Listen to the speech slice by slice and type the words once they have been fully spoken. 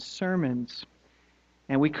sermons.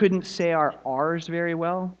 And we couldn't say our R's very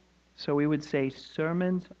well, so we would say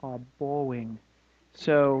sermons are boring.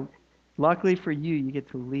 So luckily for you, you get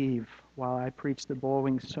to leave while I preach the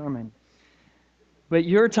boring sermon. But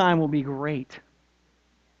your time will be great.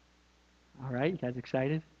 All right, you guys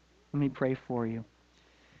excited? Let me pray for you.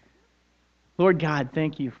 Lord God,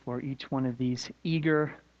 thank you for each one of these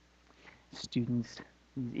eager students,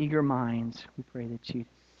 these eager minds. We pray that you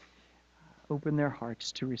open their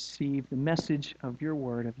hearts to receive the message of your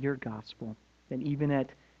word, of your gospel, that even at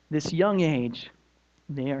this young age,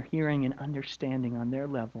 they are hearing and understanding on their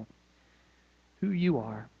level who you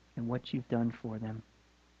are and what you've done for them.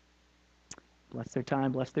 Bless their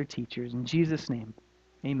time, bless their teachers. In Jesus' name,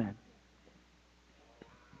 amen.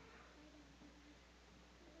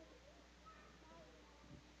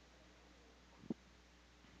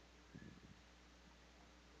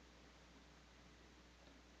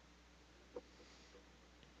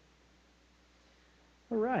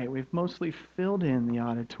 All right, we've mostly filled in the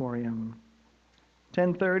auditorium.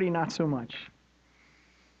 10:30, not so much.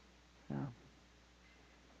 Yeah.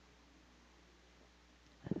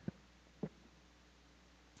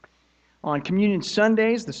 On Communion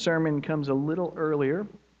Sundays, the sermon comes a little earlier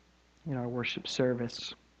in our worship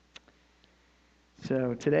service.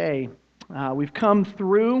 So today, we've come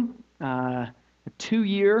through a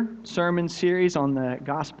 2-year sermon series on the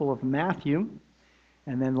Gospel of Matthew.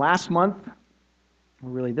 And then last month, or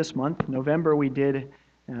really this month, November, we did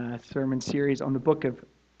a sermon series on the book of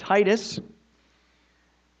Titus.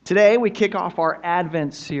 Today, we kick off our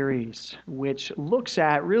Advent series, which looks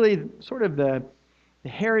at really sort of the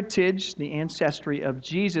heritage, the ancestry of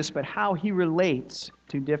Jesus, but how he relates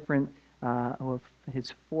to different of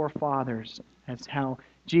his forefathers, as how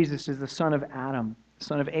Jesus is the son of Adam, the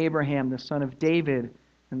son of Abraham, the son of David,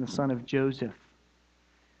 and the son of Joseph.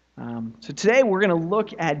 So today we're going to look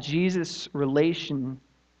at Jesus' relation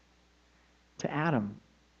to Adam.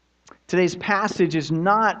 Today's passage is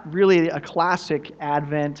not really a classic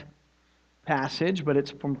Advent passage, but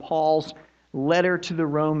it's from Paul's letter to the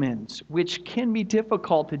Romans, which can be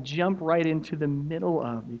difficult to jump right into the middle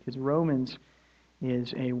of, because Romans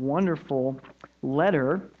is a wonderful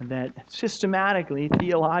letter that systematically,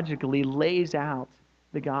 theologically lays out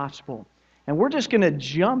the gospel. And we're just going to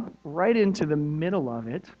jump right into the middle of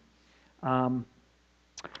it.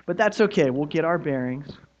 But that's okay. We'll get our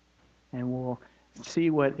bearings, and we'll see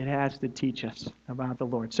what it has to teach us about the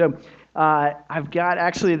Lord. So I've got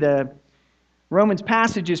actually the Romans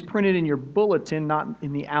passage is printed in your bulletin, not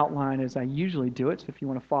in the outline as I usually do it. So if you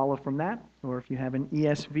want to follow from that, or if you have an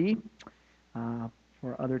ESV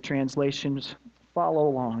or other translations, follow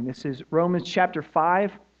along. This is Romans chapter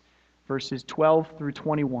 5, verses 12 through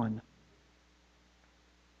 21.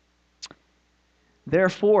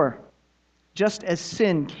 Therefore, just as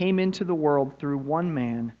sin came into the world through one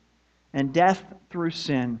man, and death through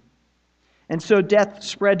sin, and so death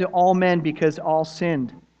spread to all men because all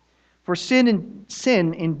sinned. For sin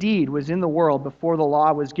indeed was in the world before the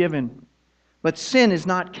law was given. But sin is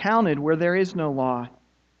not counted where there is no law.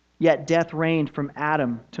 Yet death reigned from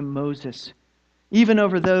Adam to Moses, even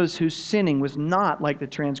over those whose sinning was not like the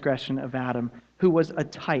transgression of Adam, who was a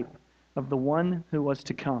type of the one who was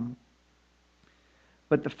to come.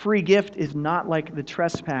 But the free gift is not like the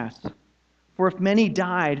trespass. For if many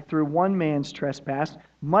died through one man's trespass,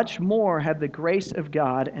 much more have the grace of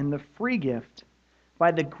God and the free gift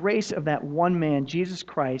by the grace of that one man, Jesus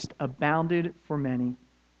Christ, abounded for many.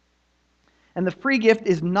 And the free gift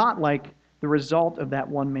is not like the result of that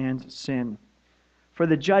one man's sin. For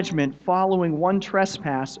the judgment following one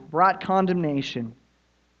trespass brought condemnation,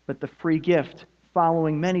 but the free gift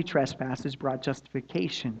following many trespasses brought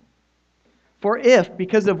justification. For if,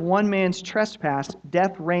 because of one man's trespass,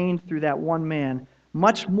 death reigned through that one man,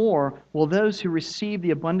 much more will those who receive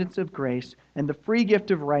the abundance of grace and the free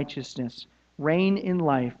gift of righteousness reign in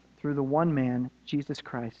life through the one man, Jesus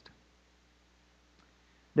Christ.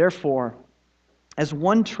 Therefore, as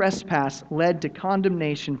one trespass led to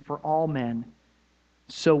condemnation for all men,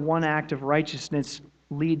 so one act of righteousness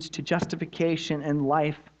leads to justification and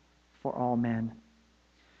life for all men.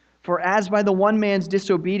 For as by the one man's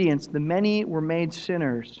disobedience the many were made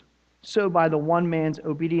sinners, so by the one man's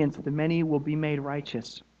obedience the many will be made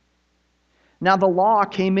righteous. Now the law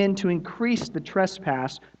came in to increase the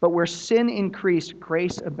trespass, but where sin increased,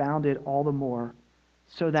 grace abounded all the more,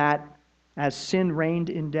 so that as sin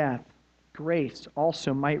reigned in death, grace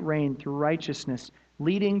also might reign through righteousness,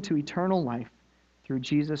 leading to eternal life through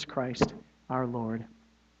Jesus Christ our Lord.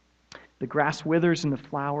 The grass withers and the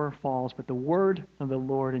flower falls, but the word of the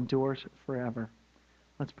Lord endures forever.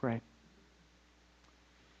 Let's pray.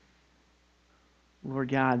 Lord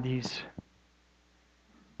God, these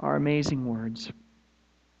are amazing words.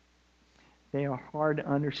 They are hard to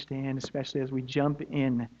understand, especially as we jump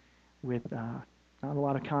in with not a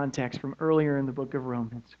lot of context from earlier in the book of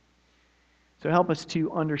Romans. So help us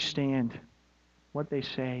to understand what they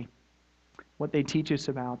say, what they teach us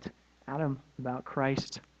about Adam, about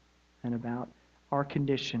Christ, and about our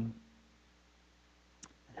condition.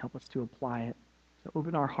 And help us to apply it. So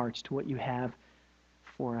open our hearts to what you have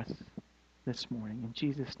for us this morning. In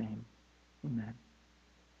Jesus' name, amen.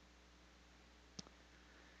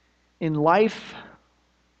 In life,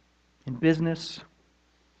 in business,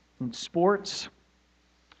 in sports,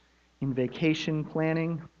 in vacation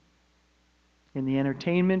planning, in the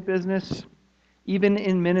entertainment business, even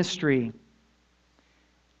in ministry,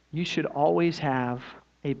 you should always have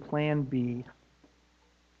a plan B.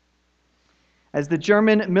 As the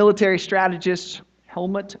German military strategist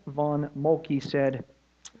Helmut von Moltke said,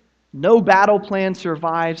 "No battle plan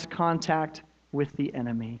survives contact with the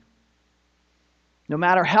enemy." No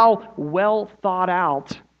matter how well thought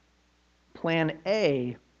out plan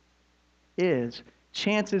A is,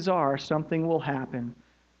 chances are something will happen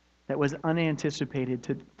that was unanticipated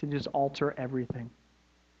to just alter everything.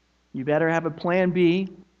 You better have a plan B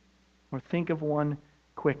or think of one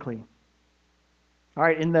quickly. All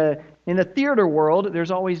right, in the theater world,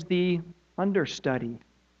 there's always the understudy,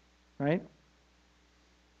 right?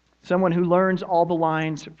 Someone who learns all the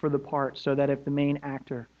lines for the part so that if the main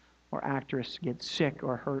actor or actress gets sick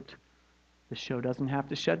or hurt, the show doesn't have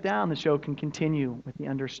to shut down. The show can continue with the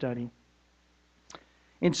understudy.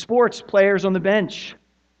 In sports, players on the bench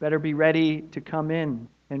better be ready to come in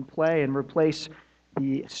and play and replace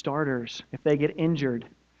the starters if they get injured.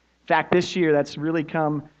 In fact, this year that's really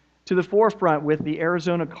come to the forefront with the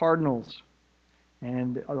Arizona Cardinals.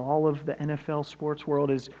 And all of the NFL sports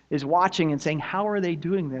world is watching and saying, how are they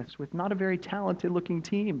doing this with not a very talented looking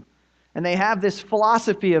team? And they have this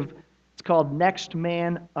philosophy of, it's called next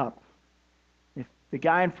man up. If the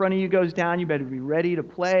guy in front of you goes down, you better be ready to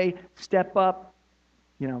play, step up.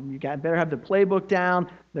 You better have the playbook down.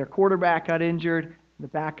 Their quarterback got injured. The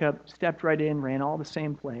backup stepped right in, ran all the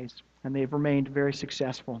same plays, and they've remained very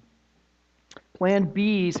successful. Plan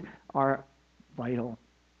Bs are vital.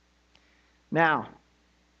 Now,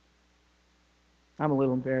 I'm a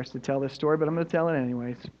little embarrassed to tell this story, but I'm going to tell it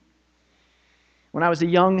anyways. When I was a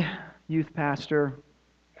young youth pastor,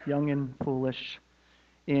 young and foolish,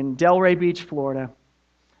 in Delray Beach, Florida,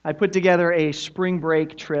 I put together a spring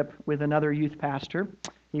break trip with another youth pastor.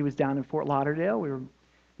 He was down in Fort Lauderdale. We were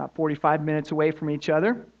about 45 minutes away from each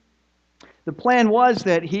other. The plan was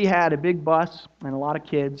that he had a big bus and a lot of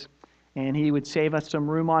kids, and he would save us some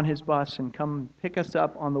room on his bus and come pick us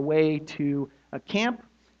up on the way to a camp,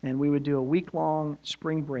 and we would do a week-long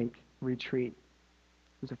spring break retreat.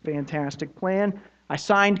 It was a fantastic plan. I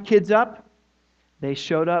signed kids up. They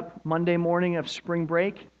showed up Monday morning of spring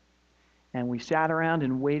break, and we sat around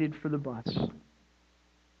and waited for the bus.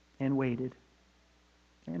 And waited.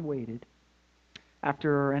 And waited.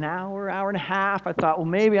 After an hour and a half, I thought, well,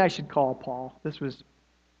 maybe I should call Paul. This was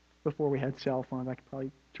before we had cell phones. I could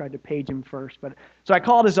probably tried to page him first. So I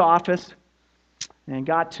called his office and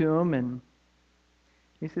got to him, and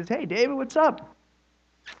he says, "Hey, David, what's up?"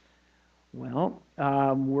 "Well,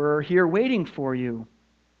 we're here waiting for you."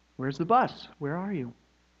 "Where's the bus? Where are you?"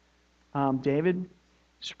 "David,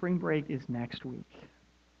 spring break is next week."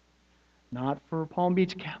 "Not for Palm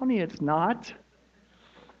Beach County, it's not."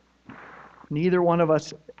 Neither one of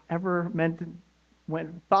us ever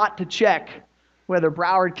thought to check whether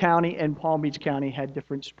Broward County and Palm Beach County had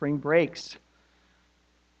different spring breaks.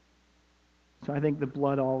 So I think the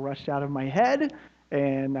blood all rushed out of my head,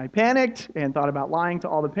 and I panicked and thought about lying to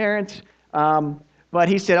all the parents. But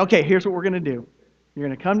he said, "Okay, here's what we're going to do. You're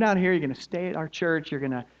going to come down here, you're going to stay at our church, you're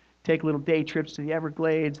going to take little day trips to the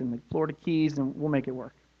Everglades and the Florida Keys, and we'll make it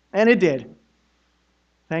work." And it did.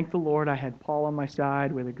 Thank the Lord I had Paul on my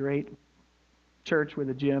side with a great church with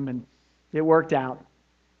a gym, and it worked out.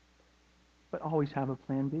 But always have a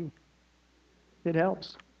plan B. It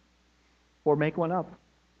helps. Or make one up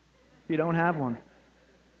if you don't have one.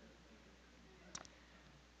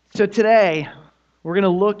 So today, we're going to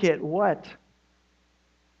look at what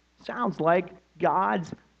sounds like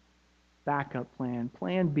God's backup plan,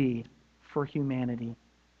 plan B for humanity.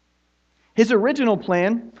 His original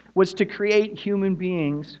plan was to create human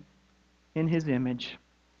beings in His image,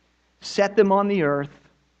 set them on the earth,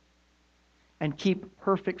 and keep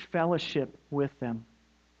perfect fellowship with them.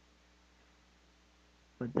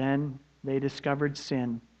 But then they discovered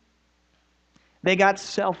sin. They got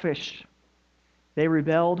selfish. They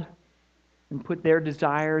rebelled and put their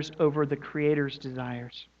desires over the Creator's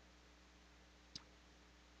desires.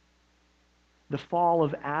 The fall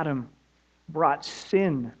of Adam brought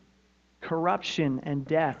sin, corruption, and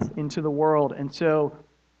death into the world. And so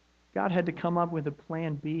God had to come up with a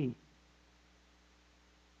plan B.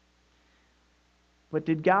 But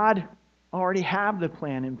did God already have the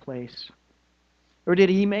plan in place? Or did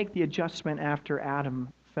he make the adjustment after Adam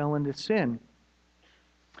fell into sin?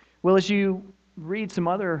 Well, as you read some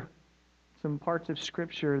parts of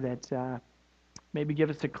Scripture that maybe give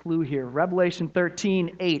us a clue here. Revelation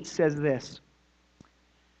 13:8 says this: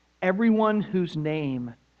 "Everyone whose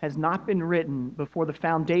name has not been written before the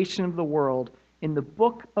foundation of the world in the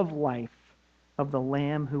book of life of the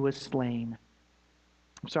Lamb who was slain."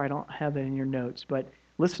 I'm sorry, I don't have that in your notes, but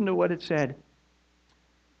listen to what it said.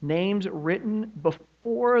 Names written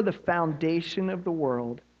before the foundation of the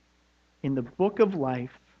world in the book of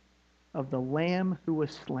life of the Lamb who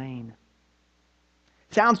was slain.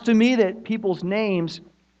 Sounds to me that people's names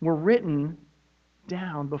were written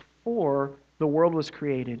down before the world was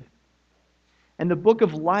created. And the book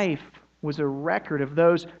of life was a record of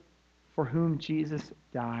those for whom Jesus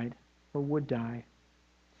died or would die.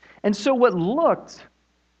 And so what looked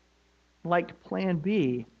like plan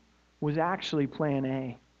B was actually plan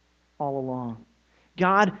A all along.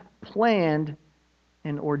 God planned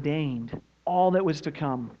and ordained all that was to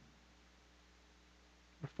come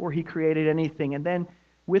before he created anything. And then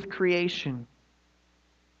with creation,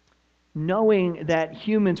 knowing that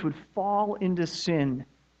humans would fall into sin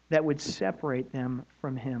that would separate them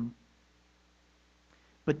from him.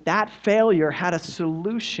 But that failure had a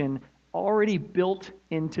solution already built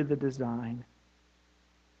into the design.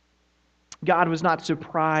 God was not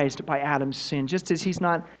surprised by Adam's sin, just as he's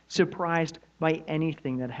not surprised by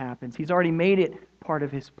anything that happens. He's already made it part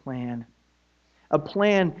of his plan. A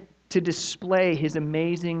plan to display his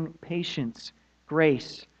amazing patience,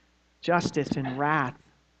 grace, justice, and wrath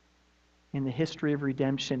in the history of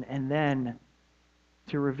redemption, and then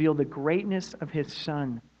to reveal the greatness of his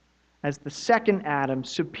Son as the second Adam,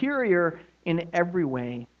 superior in every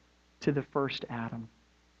way to the first Adam.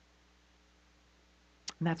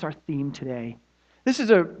 And that's our theme today. This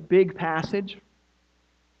is a big passage.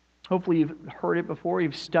 Hopefully you've heard it before,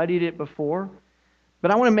 you've studied it before.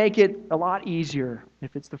 But I want to make it a lot easier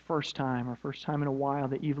if it's the first time or first time in a while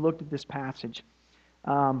that you've looked at this passage.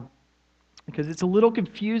 Because it's a little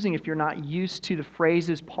confusing if you're not used to the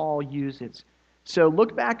phrases Paul uses. So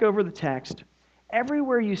look back over the text.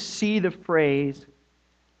 Everywhere you see the phrase,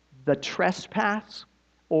 the trespass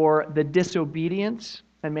or the disobedience,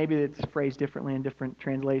 and maybe it's phrased differently in different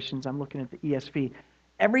translations. I'm looking at the ESV.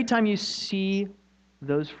 Every time you see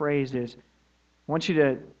those phrases, I want you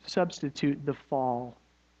to substitute the fall.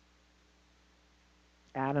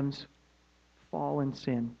 Adam's fall and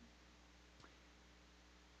sin.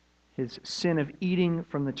 His sin of eating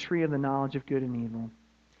from the tree of the knowledge of good and evil.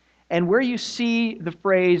 And where you see the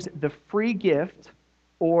phrase, the free gift,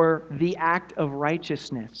 or the act of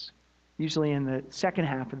righteousness, usually in the second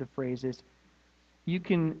half of the phrases, you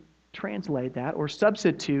can translate that or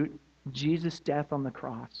substitute Jesus' death on the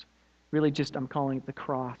cross. Really just, I'm calling it the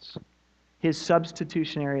cross. His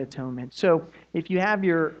substitutionary atonement. So if you have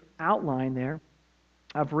your outline there,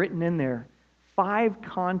 I've written in there 5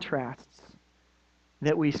 contrasts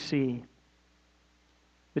that we see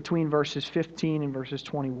between verses 15 and verses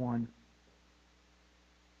 21.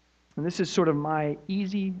 And this is sort of my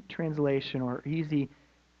easy translation or easy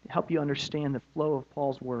to help you understand the flow of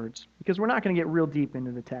Paul's words, because we're not going to get real deep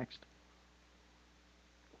into the text.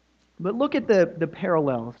 But look at the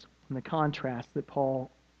parallels and the contrast that Paul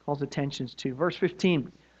calls attention to. Verse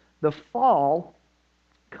 15, the fall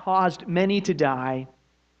caused many to die.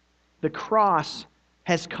 The cross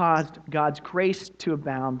has caused God's grace to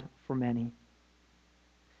abound for many.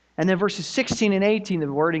 And then verses 16 and 18,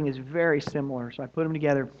 the wording is very similar, so I put them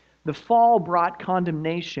together. The fall brought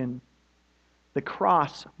condemnation. The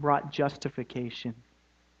cross brought justification,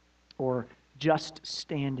 or just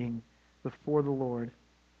standing before the Lord.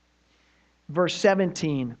 Verse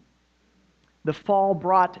 17, the fall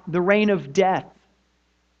brought the reign of death.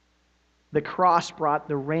 The cross brought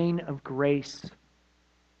the reign of grace.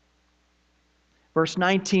 Verse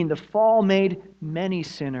 19, the fall made many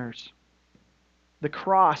sinners. The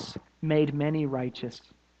cross made many righteous.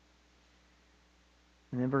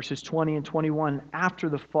 And then verses 20 and 21, after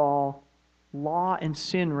the fall, law and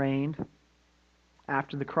sin reigned.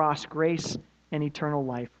 After the cross, grace and eternal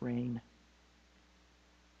life reign.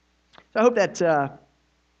 So I hope that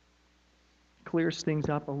clears things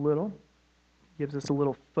up a little, gives us a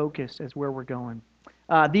little focus as where we're going.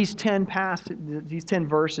 These 10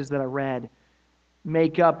 verses that I read,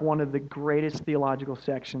 make up one of the greatest theological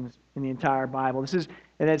sections in the entire Bible.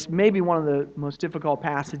 And it's maybe one of the most difficult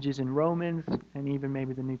passages in Romans and even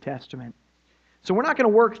maybe the New Testament. So we're not going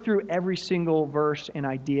to work through every single verse and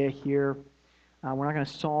idea here. We're not going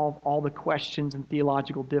to solve all the questions and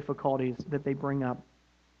theological difficulties that they bring up.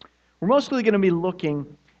 We're mostly going to be looking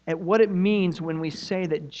at what it means when we say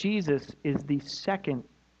that Jesus is the second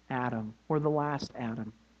Adam or the last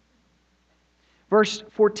Adam. Verse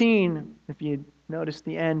 14, if you notice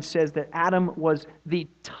the end, says that Adam was the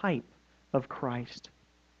type of Christ.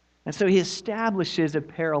 And so he establishes a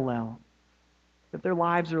parallel, that their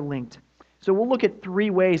lives are linked. So we'll look at three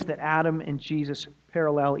ways that Adam and Jesus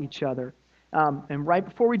parallel each other. And right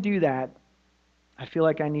before we do that, I feel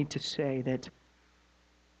like I need to say that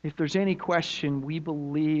if there's any question, we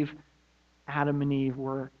believe Adam and Eve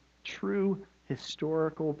were true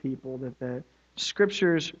historical people, that the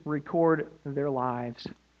Scriptures record their lives.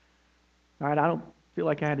 All right, I don't feel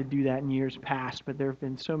like I had to do that in years past, but there have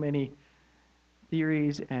been so many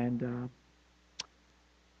theories, and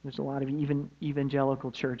there's a lot of even evangelical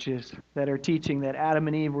churches that are teaching that Adam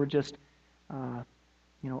and Eve were just,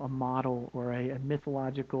 a model or a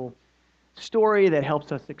mythological story that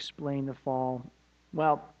helps us explain the fall.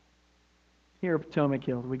 Well, here at Potomac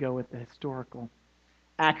Hills, we go with the historical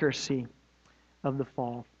accuracy of the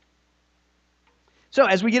fall. So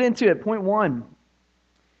as we get into it, point one,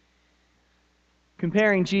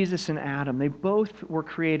 comparing Jesus and Adam, they both were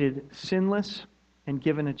created sinless and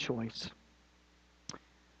given a choice.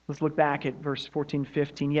 Let's look back at verse 14,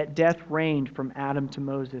 15. Yet death reigned from Adam to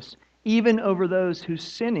Moses, even over those whose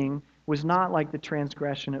sinning was not like the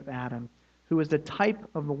transgression of Adam, who was the type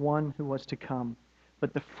of the one who was to come.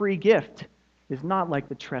 But the free gift is not like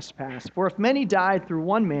the trespass. For if many died through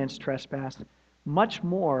one man's trespass, much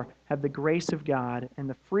more have the grace of God and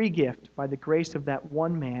the free gift by the grace of that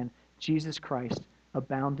one man, Jesus Christ,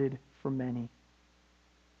 abounded for many.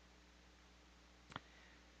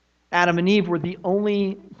 Adam and Eve were the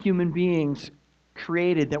only human beings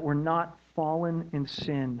created that were not fallen in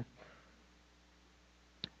sin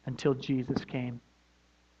until Jesus came.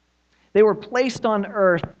 They were placed on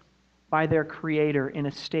earth by their Creator in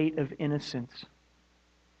a state of innocence,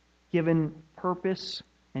 given purpose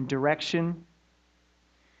and direction,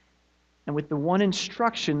 and with the one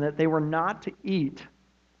instruction that they were not to eat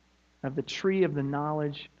of the tree of the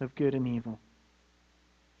knowledge of good and evil.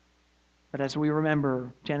 But as we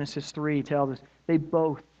remember, Genesis 3 tells us they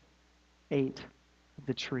both ate of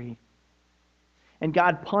the tree. And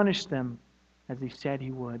God punished them as He said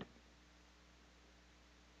He would.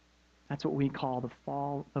 That's what we call the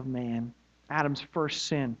fall of man, Adam's first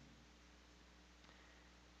sin.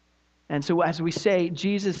 And so as we say,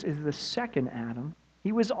 Jesus is the second Adam,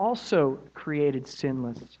 He was also created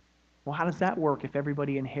sinless. Well, how does that work if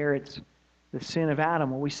everybody inherits the sin of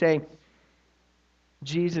Adam? Well, we say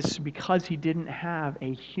Jesus, because He didn't have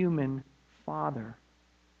a human father,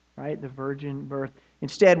 right? The virgin birth.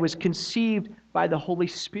 Instead was conceived by the Holy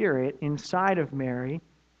Spirit inside of Mary.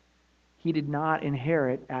 He did not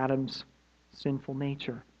inherit Adam's sinful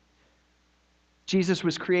nature. Jesus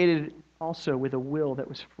was created also with a will that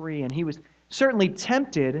was free, and He was certainly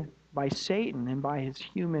tempted by Satan and by his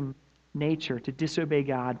human nature to disobey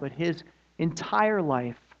God, but His entire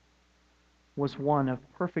life was one of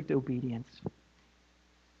perfect obedience.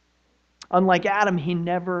 Unlike Adam, he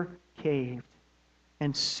never caved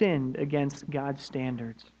and sinned against God's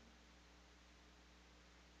standards.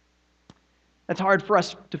 That's hard for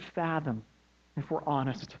us to fathom, if we're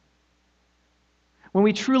honest. When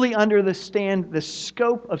we truly understand the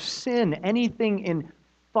scope of sin, anything in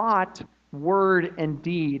thought, word, and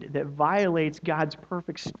deed that violates God's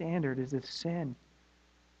perfect standard is a sin.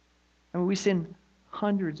 I mean, we sin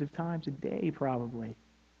hundreds of times a day, probably.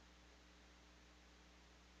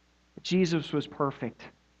 But Jesus was perfect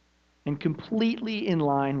and completely in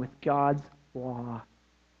line with God's law.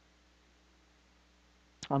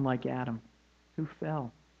 Unlike Adam, who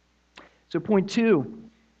fell. So point two,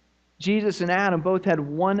 Jesus and Adam both had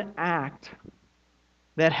one act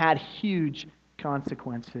that had huge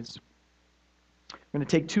consequences. We're going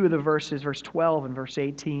to take two of the verses, verse 12 and verse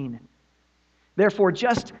 18. Therefore,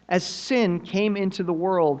 just as sin came into the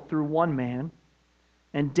world through one man,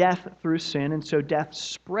 and death through sin, and so death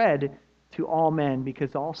spread to all men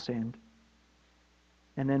because all sinned.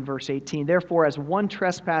 And then verse 18, therefore, as one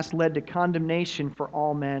trespass led to condemnation for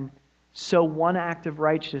all men, so one act of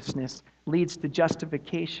righteousness leads to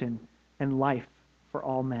justification and life for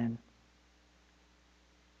all men.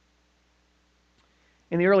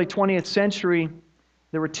 In the early 20th century,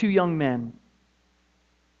 there were two young men,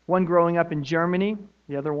 one growing up in Germany,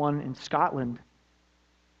 the other one in Scotland.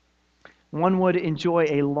 One would enjoy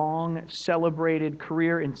a long, celebrated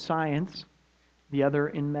career in science, the other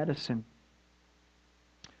in medicine.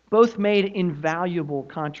 Both made invaluable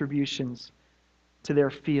contributions to their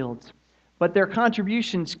fields, but their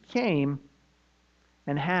contributions came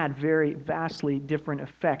and had very vastly different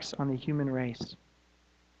effects on the human race.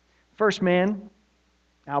 First man,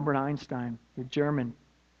 Albert Einstein, the German,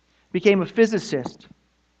 became a physicist.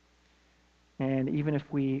 And even if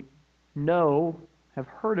we have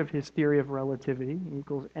heard of his theory of relativity, E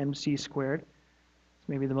equals mc squared, it's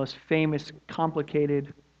maybe the most famous,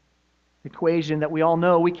 complicated equation that we all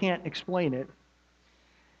know, we can't explain it.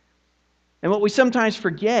 And what we sometimes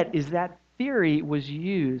forget is that theory was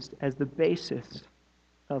used as the basis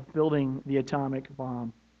of building the atomic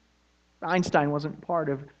bomb. Einstein wasn't part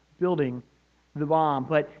of building the bomb,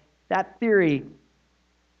 but that theory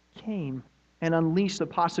came and unleashed the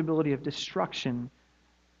possibility of destruction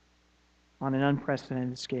on an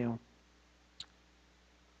unprecedented scale.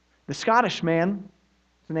 The Scottish man,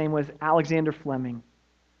 his name was Alexander Fleming,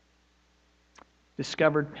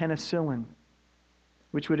 discovered penicillin,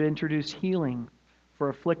 which would introduce healing for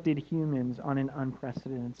afflicted humans on an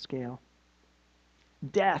unprecedented scale.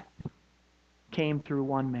 Death came through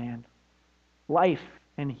one man. Life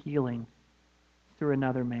and healing through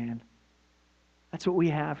another man. That's what we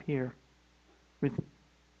have here with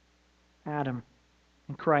Adam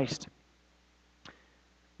and Christ.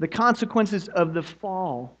 The consequences of the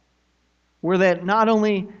fall were that not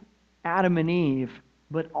only Adam and Eve,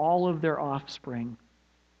 but all of their offspring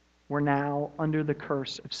were now under the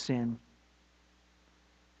curse of sin.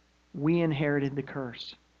 We inherited the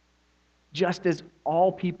curse, just as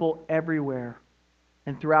all people everywhere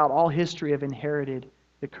and throughout all history have inherited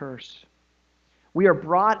the curse. We are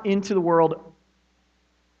brought into the world,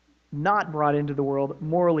 not brought into the world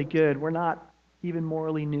morally good. We're not even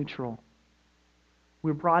morally neutral.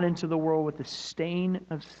 We're brought into the world with the stain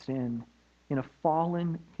of sin in a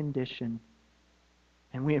fallen condition.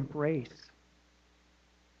 And we embrace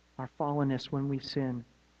our fallenness when we sin.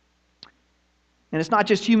 And it's not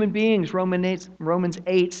just human beings. Romans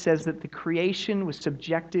 8 says that the creation was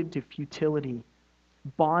subjected to futility,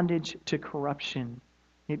 bondage to corruption.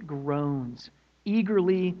 It groans,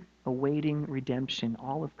 eagerly awaiting redemption,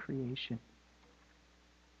 all of creation.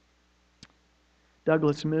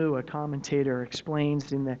 Douglas Moo, a commentator,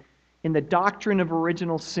 explains in the doctrine of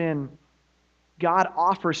original sin, God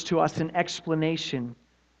offers to us an explanation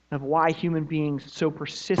of why human beings so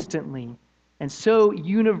persistently and so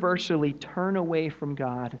universally turn away from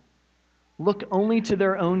God, look only to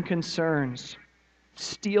their own concerns,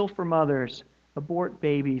 steal from others, abort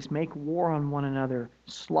babies, make war on one another,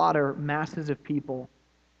 slaughter masses of people.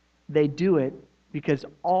 They do it because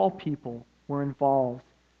all people were involved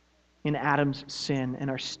in Adam's sin and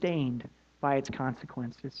are stained by its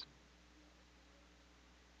consequences.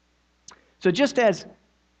 So just as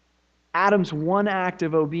Adam's one act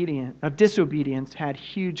of disobedience had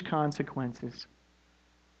huge consequences,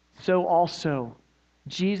 so also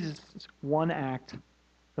Jesus' one act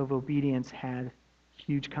of obedience had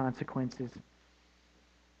huge consequences.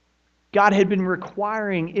 God had been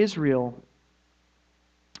requiring Israel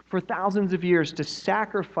for thousands of years to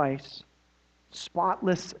sacrifice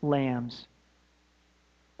spotless lambs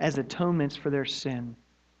as atonements for their sin,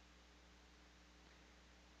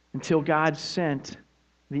 until God sent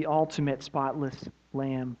the ultimate spotless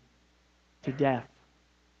lamb to death.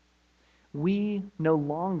 We no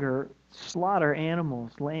longer slaughter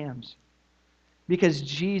animals, lambs, because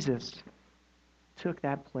Jesus took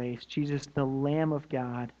that place. Jesus, the Lamb of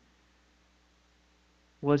God,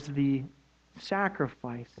 was the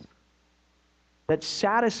sacrifice that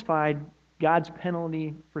satisfied God's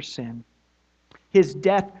penalty for sin. His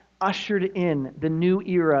death ushered in the new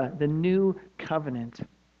era, the new covenant,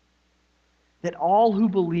 that all who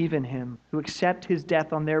believe in him, who accept his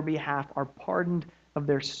death on their behalf, are pardoned of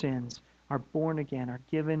their sins, are born again, are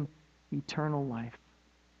given eternal life.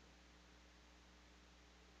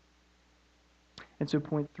 And so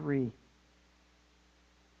point 3,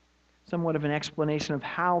 somewhat of an explanation of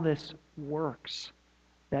how this works,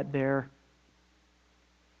 that their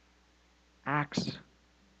acts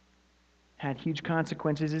had huge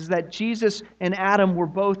consequences, is that Jesus and Adam were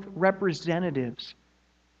both representatives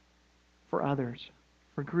for others,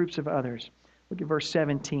 for groups of others. Look at verse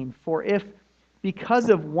 17. For if, because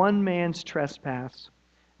of one man's trespass,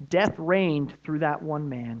 death reigned through that one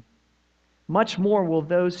man, much more will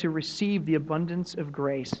those who receive the abundance of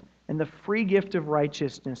grace and the free gift of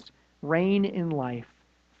righteousness reign in life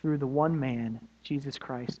through the one man, Jesus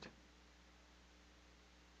Christ.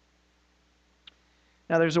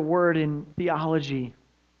 Now there's a word in theology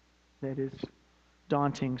that is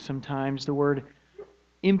daunting sometimes, the word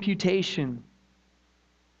imputation.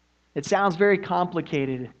 It sounds very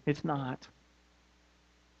complicated. It's not.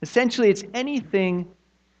 Essentially, it's anything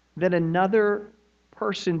that another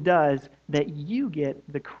person does that you get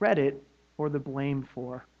the credit or the blame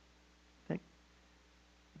for. That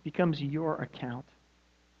becomes your account,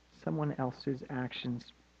 someone else's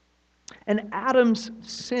actions. And Adam's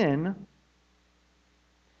sin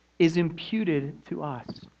is imputed to us.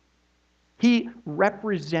 He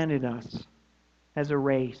represented us as a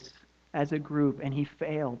race, as a group, and he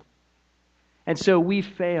failed. And so we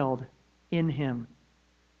failed in him.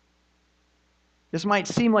 This might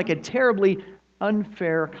seem like a terribly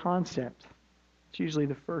unfair concept. It's usually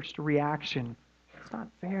the first reaction. It's not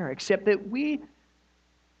fair, except that we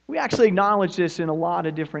actually acknowledge this in a lot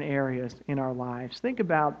of different areas in our lives. Think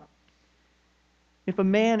about if a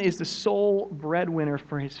man is the sole breadwinner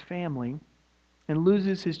for his family and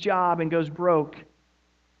loses his job and goes broke,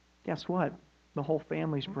 guess what? The whole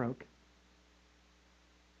family's broke.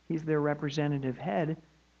 He's their representative head,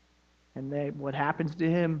 and what happens to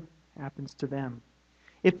him happens to them.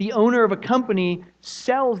 If the owner of a company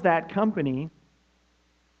sells that company,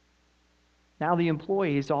 now the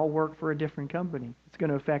employees all work for a different company. It's going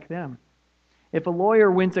to affect them. If a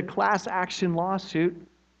lawyer wins a class action lawsuit,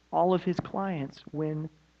 all of his clients win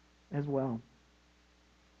as well.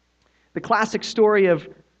 The classic story of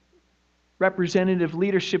representative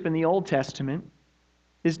leadership in the Old Testament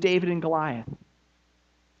is David and Goliath.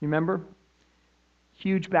 You remember?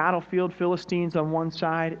 Huge battlefield, Philistines on one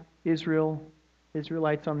side,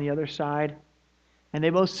 Israelites on the other side. And they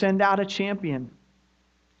both send out a champion.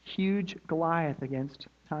 Huge Goliath against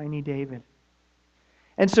tiny David.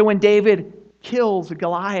 And so when David kills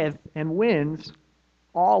Goliath and wins,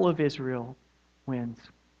 all of Israel wins.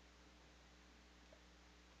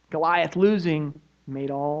 Goliath losing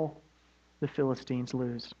made all the Philistines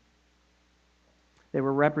lose. They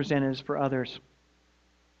were representatives for others.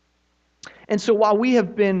 And so while we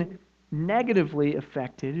have been negatively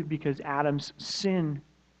affected because Adam's sin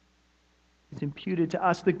is imputed to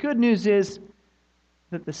us, the good news is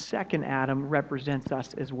that the second Adam represents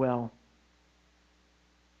us as well.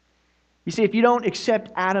 You see, if you don't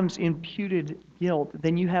accept Adam's imputed guilt,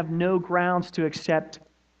 then you have no grounds to accept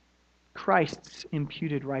Christ's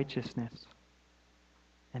imputed righteousness.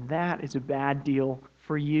 And that is a bad deal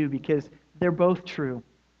for you because they're both true.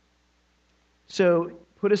 So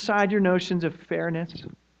put aside your notions of fairness,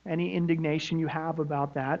 any indignation you have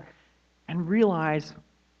about that, and realize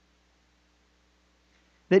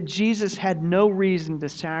that Jesus had no reason to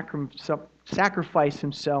sacrifice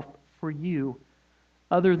himself for you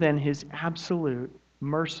other than his absolute,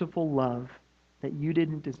 merciful love that you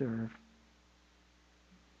didn't deserve.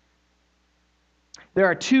 There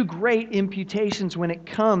are two great imputations when it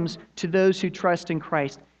comes to those who trust in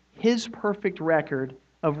Christ. His perfect record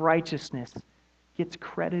of righteousness gets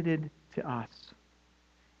credited to us,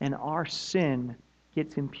 and our sin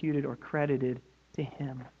gets imputed or credited to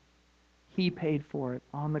him. He paid for it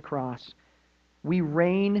on the cross. We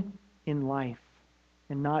reign in life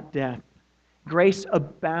and not death. Grace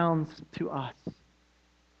abounds to us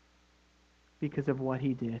because of what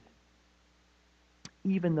he did,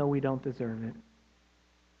 even though we don't deserve it.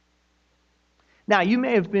 Now, you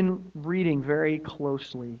may have been reading very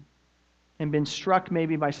closely and been struck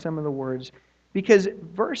maybe by some of the words, because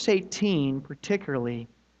verse 18 particularly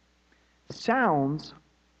sounds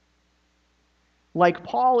like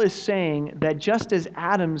Paul is saying that just as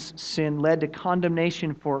Adam's sin led to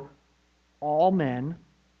condemnation for all men,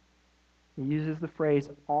 he uses the phrase,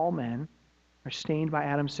 all men are stained by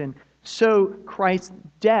Adam's sin, so Christ's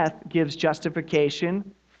death gives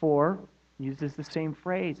justification for, uses the same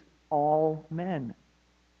phrase, all men.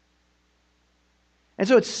 And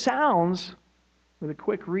so it sounds, with a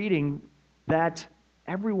quick reading, that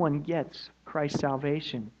everyone gets Christ's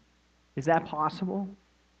salvation. Is that possible?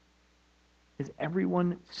 Is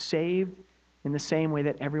everyone saved in the same way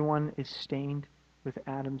that everyone is stained with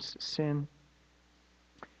Adam's sin?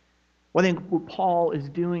 Well, I think what Paul is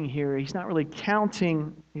doing here, he's not really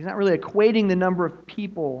equating the number of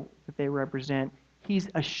people that they represent. He's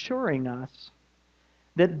assuring us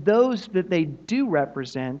that those that they do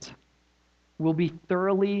represent will be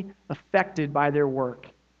thoroughly affected by their work.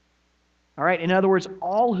 All right? In other words,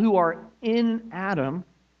 all who are in Adam,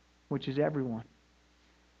 which is everyone,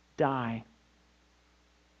 die.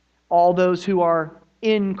 All those who are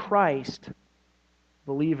in Christ,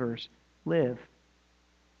 believers, live.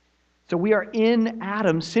 So we are in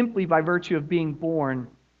Adam simply by virtue of being born.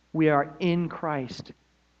 We are in Christ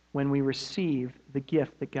when we receive the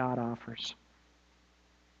gift that God offers.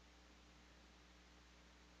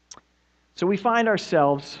 So we find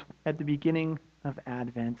ourselves at the beginning of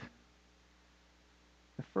Advent,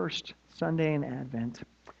 the first Sunday in Advent.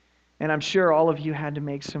 And I'm sure all of you had to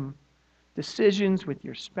make some decisions with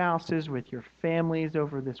your spouses, with your families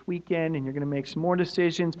over this weekend, and you're going to make some more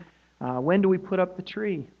decisions. When do we put up the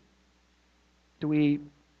tree? Do we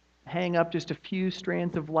hang up just a few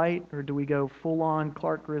strands of light, or do we go full-on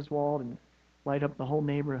Clark Griswold and light up the whole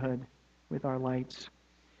neighborhood with our lights?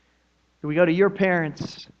 Do we go to your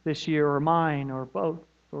parents this year, or mine, or both,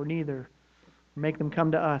 or neither? Or make them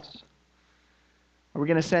come to us? Are we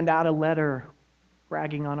going to send out a letter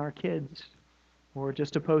bragging on our kids? Or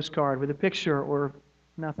just a postcard with a picture, or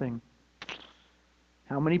nothing?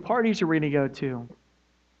 How many parties are we going to go to?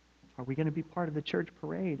 Are we going to be part of the church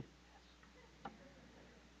parade?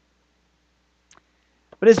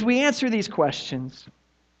 But as we answer these questions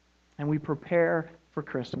and we prepare for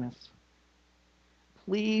Christmas,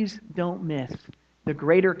 please don't miss the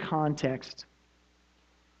greater context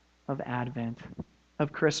of Advent,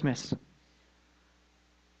 of Christmas.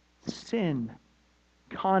 Sin,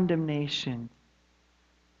 condemnation,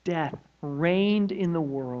 death reigned in the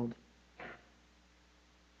world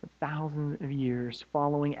for thousands of years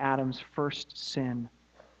following Adam's first sin.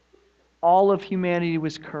 All of humanity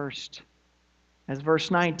was cursed. As verse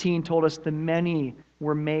 19 told us, the many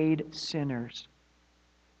were made sinners.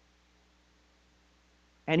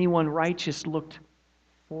 Anyone righteous looked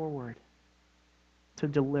forward to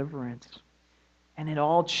deliverance. And it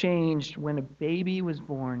all changed when a baby was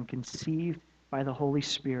born, conceived by the Holy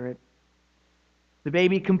Spirit. The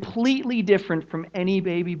baby completely different from any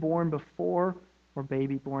baby born before or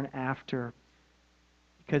baby born after,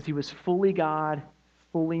 because he was fully God,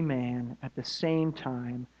 fully man at the same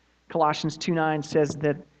time. Colossians 2:9 says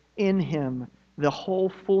that in him the whole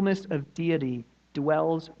fullness of deity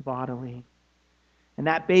dwells bodily. And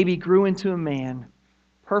that baby grew into a man,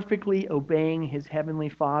 perfectly obeying his heavenly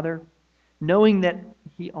Father, knowing that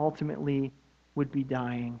he ultimately would be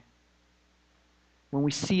dying. When we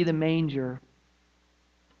see the manger,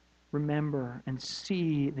 remember and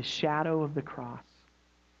see the shadow of the cross.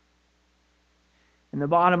 And the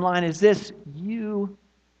bottom line is this: you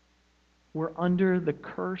were under the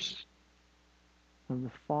curse of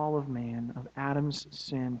the fall of man, of Adam's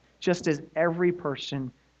sin, just as every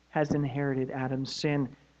person has inherited Adam's sin.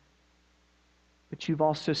 But you've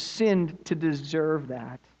also sinned to deserve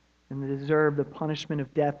that, and to deserve the punishment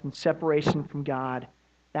of death and separation from God.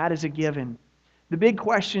 That is a given. The big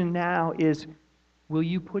question now is, will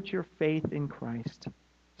you put your faith in Christ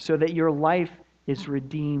so that your life is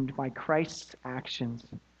redeemed by Christ's actions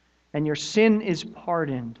and your sin is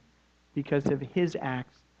pardoned because of his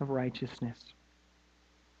acts of righteousness?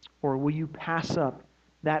 Or will you pass up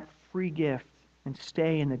that free gift and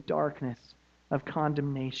stay in the darkness of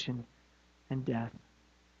condemnation and death?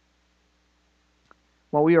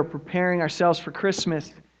 While we are preparing ourselves for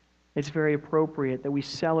Christmas, it's very appropriate that we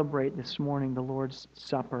celebrate this morning the Lord's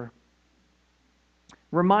Supper.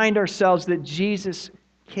 Remind ourselves that Jesus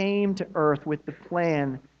came to earth with the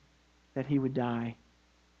plan that he would die,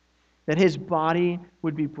 that his body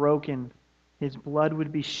would be broken, his blood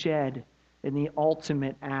would be shed in the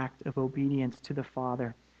ultimate act of obedience to the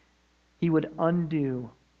Father. He would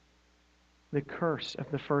undo the curse of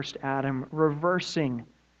the first Adam, reversing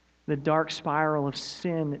the dark spiral of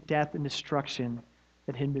sin, death, and destruction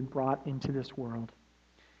that had been brought into this world.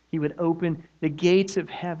 He would open the gates of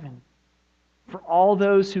heaven for all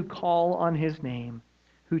those who call on his name,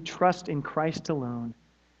 who trust in Christ alone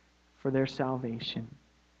for their salvation.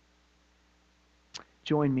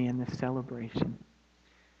 Join me in this celebration.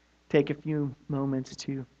 Take a few moments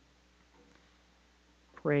to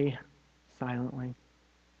pray silently, and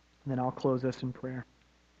then I'll close us in prayer.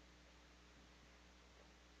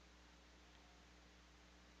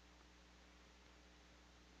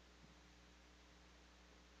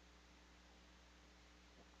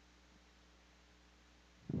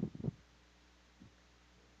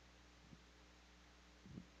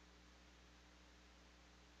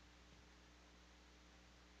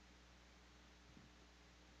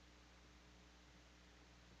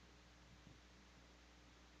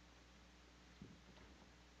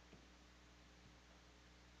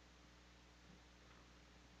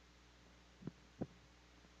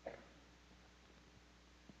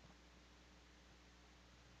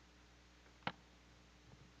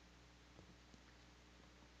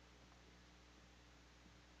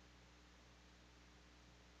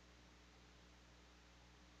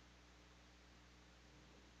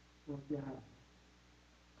 Lord God,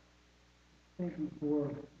 thank you for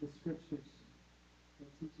the scriptures that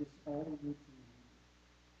teach us all we need to know.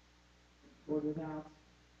 Lord, without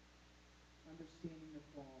understanding the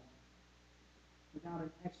fall, without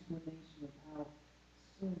an explanation of how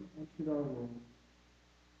sin entered our world.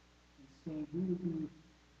 Instead, we would be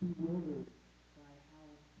bewildered by how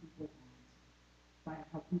people act, by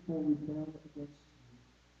how people rebel against you.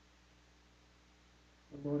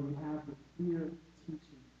 But Lord, we have the clear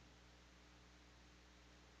teaching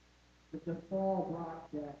that the fall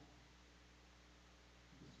brought death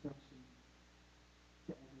and destruction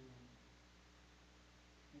to everyone.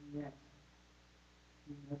 And yet,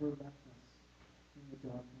 you never left us in the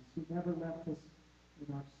darkness. You never left us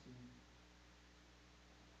in our sin.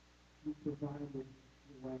 You provided the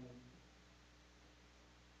way.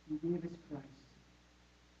 You gave us Christ,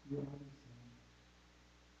 your only Son,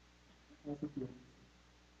 as a gift.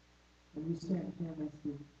 And you sent him as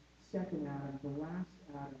the second Adam, the last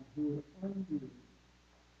Adam, who would undo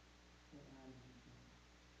what Adam had done.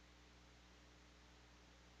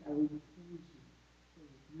 That we praise you for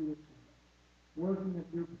the beautiful working of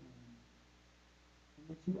your plan, and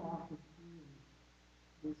that you offer freely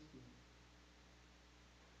this gift.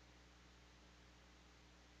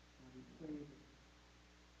 God, we pray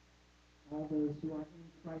that all those who are in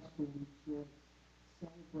Christ will rejoice,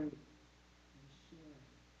 celebrate, and share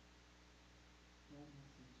that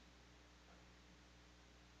message.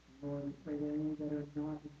 And Lord, we pray that any that are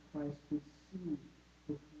not in Christ would see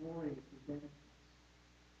the glory, the benefits,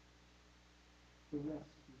 the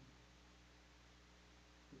rescue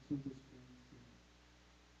that Jesus brings to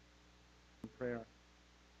us. Prayer.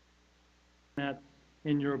 That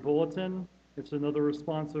in your bulletin, it's another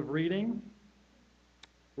responsive reading.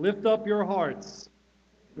 Lift up your hearts.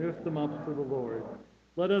 Lift them up to the Lord.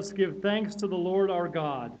 Let us give thanks to the Lord our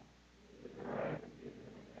God.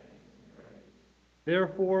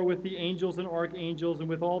 Therefore, with the angels and archangels and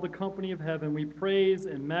with all the company of heaven, we praise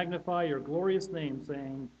and magnify your glorious name,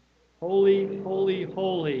 saying, Holy, holy,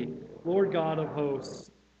 holy, Lord God of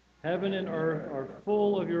hosts. Heaven and earth are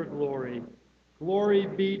full of your glory. Glory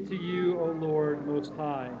be to you, O Lord, most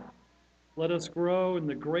high. Let us grow in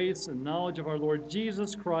the grace and knowledge of our Lord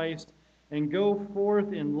Jesus Christ and go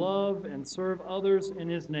forth in love and serve others in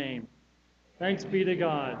his name. Thanks be to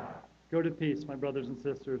God. Go to peace, my brothers and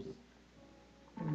sisters.